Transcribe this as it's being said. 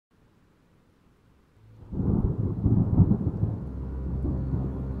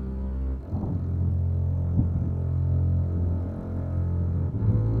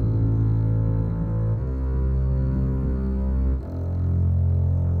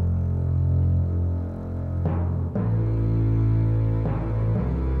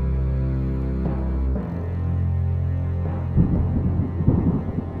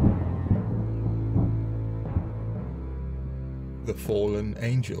fallen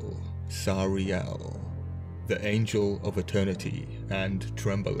angel, Sariel, the angel of eternity and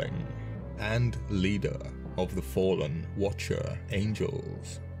trembling, and leader of the fallen Watcher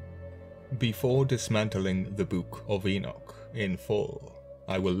angels. Before dismantling the Book of Enoch in full,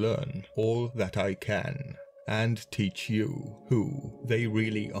 I will learn all that I can and teach you who they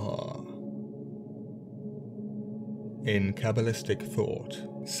really are. In Kabbalistic thought,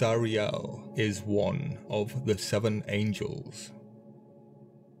 Sariel is one of the 7 angels.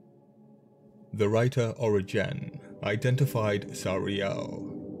 The writer Origen identified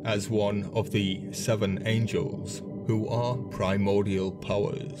Sariel as one of the 7 angels who are primordial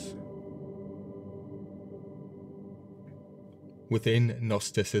powers. Within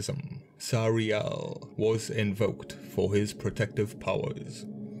Gnosticism, Sariel was invoked for his protective powers.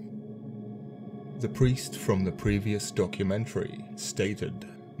 The priest from the previous documentary stated,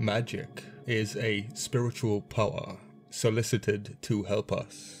 "Magic is a spiritual power solicited to help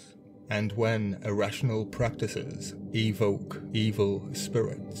us, and when irrational practices evoke evil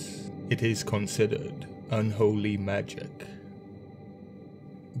spirits, it is considered unholy magic."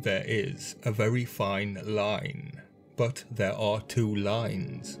 There is a very fine line, but there are 2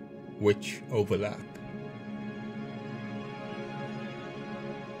 lines which overlap.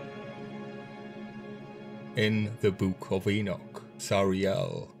 In the Book of Enoch,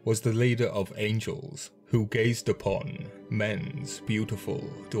 Sariel was the leader of angels who gazed upon men's beautiful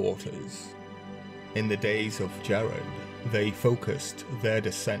daughters. In the days of Jared, they focused their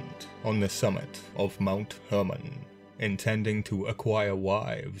descent on the summit of Mount Hermon, intending to acquire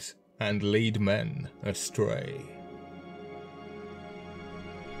wives and lead men astray.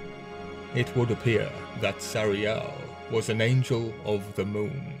 It would appear that Sariel was an angel of the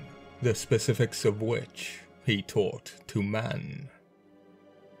moon, the specifics of which he taught to man.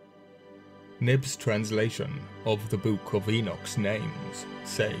 Nib's translation of the Book of Enoch's names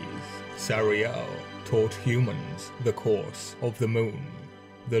says, Sariel taught humans the course of the moon,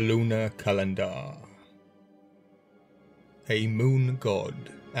 the lunar calendar. A moon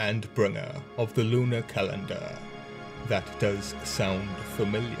god and bringer of the lunar calendar. That does sound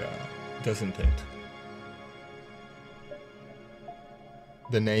familiar, doesn't it?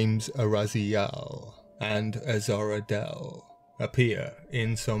 The names Araziel and Azaradel appear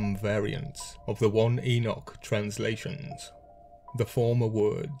in some variants of the 1 Enoch translations. The former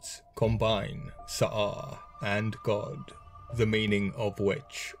words combine Sa'ar and God, the meaning of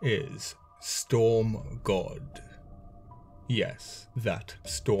which is storm god. Yes, that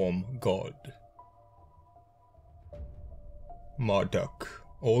storm god. Marduk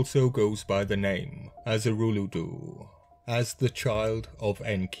also goes by the name Azaruludu, as the child of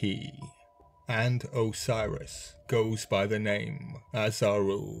Enki, and Osiris goes by the name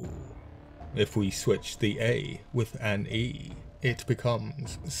Azaru. If we switch the A with an E, it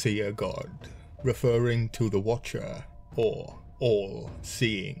becomes Seer God, referring to the Watcher or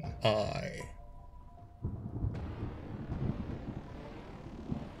all-seeing eye.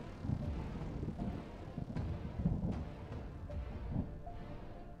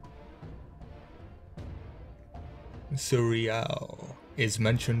 Sariel is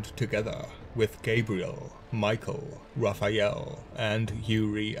mentioned together with Gabriel, Michael, Raphael, and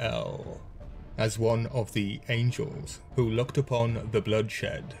Uriel as one of the angels who looked upon the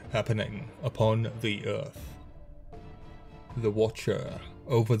bloodshed happening upon the earth. The Watcher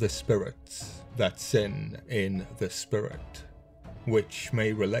over the spirits that sin in the spirit, which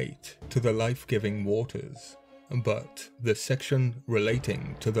may relate to the life-giving waters, but the section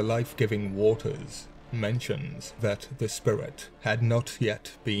relating to the life-giving waters mentions that the spirit had not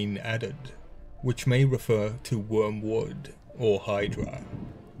yet been added, which may refer to wormwood or hydra.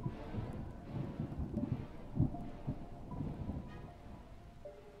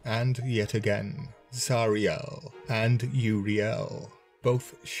 And yet again, Sariel and Uriel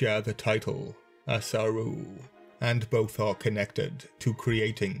both share the title Asaru, and both are connected to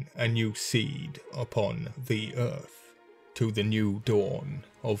creating a new seed upon the earth, to the new dawn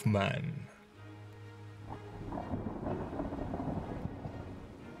of man.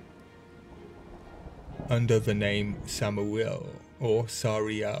 Under the name Samuel or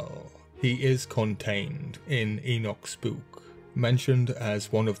Sariel, he is contained in Enoch's book, mentioned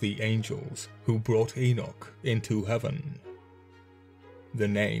as one of the angels who brought Enoch into heaven. The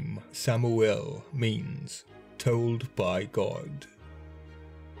name Samuel means told by God,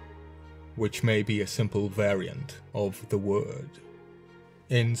 which may be a simple variant of the word.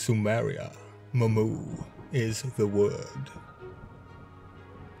 In Sumeria, Mamu is the word.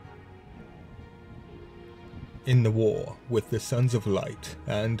 In the war with the Sons of Light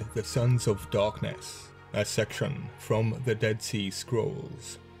and the Sons of Darkness, a section from the Dead Sea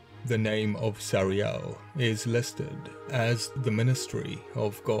Scrolls, the name of Sariel is listed as the ministry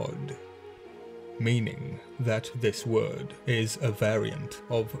of God, meaning that this word is a variant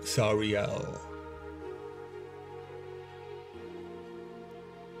of Sariel.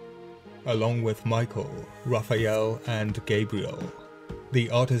 Along with Michael, Raphael, and Gabriel, the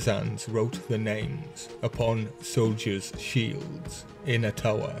artisans wrote the names upon soldiers' shields in a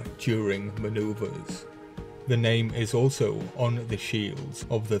tower during maneuvers. The name is also on the shields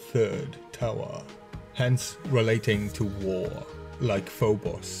of the third tower, hence relating to war, like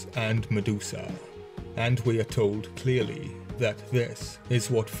Phobos and Medusa, and we are told clearly that this is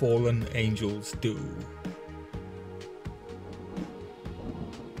what fallen angels do.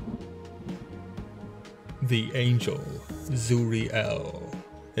 The angel Sariel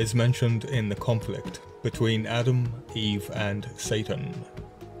is mentioned in the conflict between Adam, Eve, and Satan,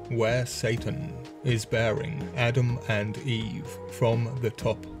 where Satan is bearing Adam and Eve from the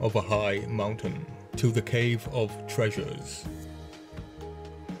top of a high mountain to the cave of treasures.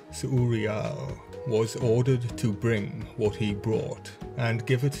 Sariel was ordered to bring what he brought and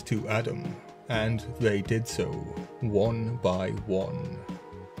give it to Adam, and they did so, one by one.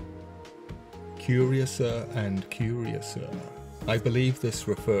 Curiouser and curiouser. I believe this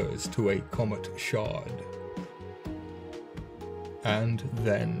refers to a comet shard. And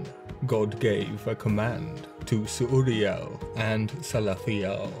then God gave a command to Sariel and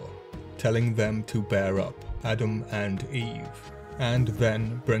Salathiel, telling them to bear up Adam and Eve, and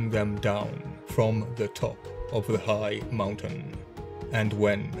then bring them down from the top of the high mountain. And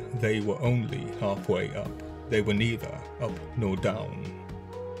when they were only halfway up, they were neither up nor down.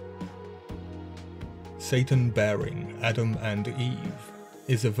 Satan bearing Adam and Eve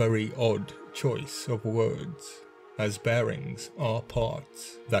is a very odd choice of words, as bearings are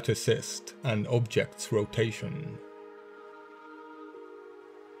parts that assist an object's rotation.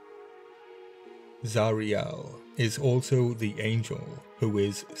 Sariel is also the angel who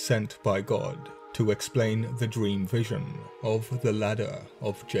is sent by God to explain the dream vision of the ladder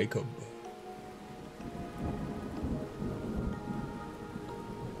of Jacob.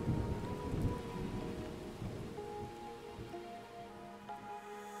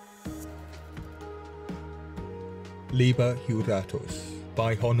 Liber Juratus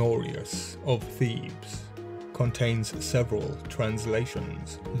by Honorius of Thebes contains several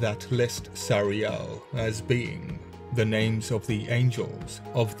translations that list Sariel as being the names of the angels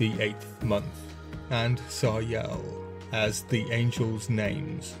of the 8th month, and Sariel as the angels'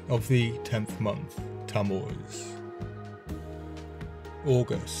 names of the 10th month, Tammuz.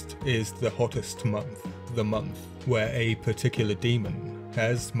 August is the hottest month, the month where a particular demon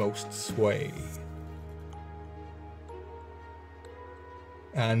has most sway.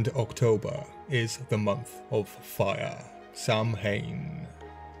 And October is the month of fire, Samhain.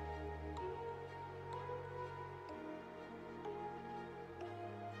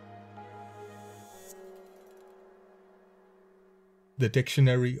 The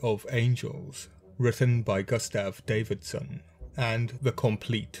Dictionary of Angels, written by Gustav Davidson, and The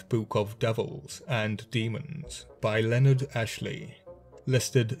Complete Book of Devils and Demons by Leonard Ashley,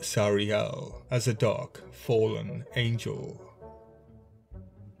 listed Sariel as a dark, fallen angel.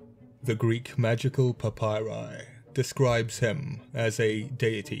 The Greek magical papyri describes him as a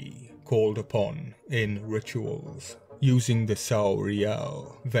deity called upon in rituals, using the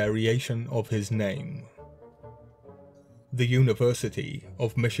Sariel variation of his name. The University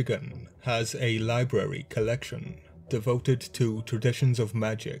of Michigan has a library collection devoted to traditions of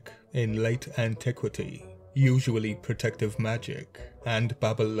magic in late antiquity, usually protective magic, and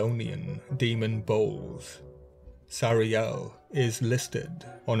Babylonian demon bowls. Sariel is listed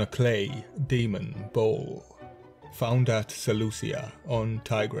on a clay demon bowl, found at Seleucia on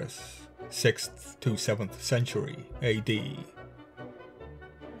Tigris, 6th to 7th century AD.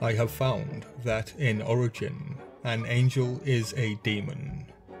 I have found that in origin, an angel is a demon.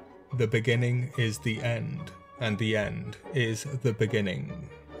 The beginning is the end, and the end is the beginning.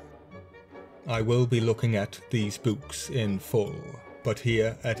 I will be looking at these books in full, but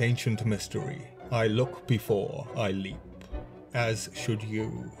here at Ancient Mystery, I look before I leap, as should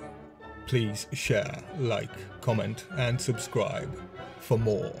you. Please share, like, comment, and subscribe for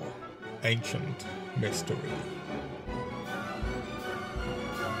more Ancient Mystery.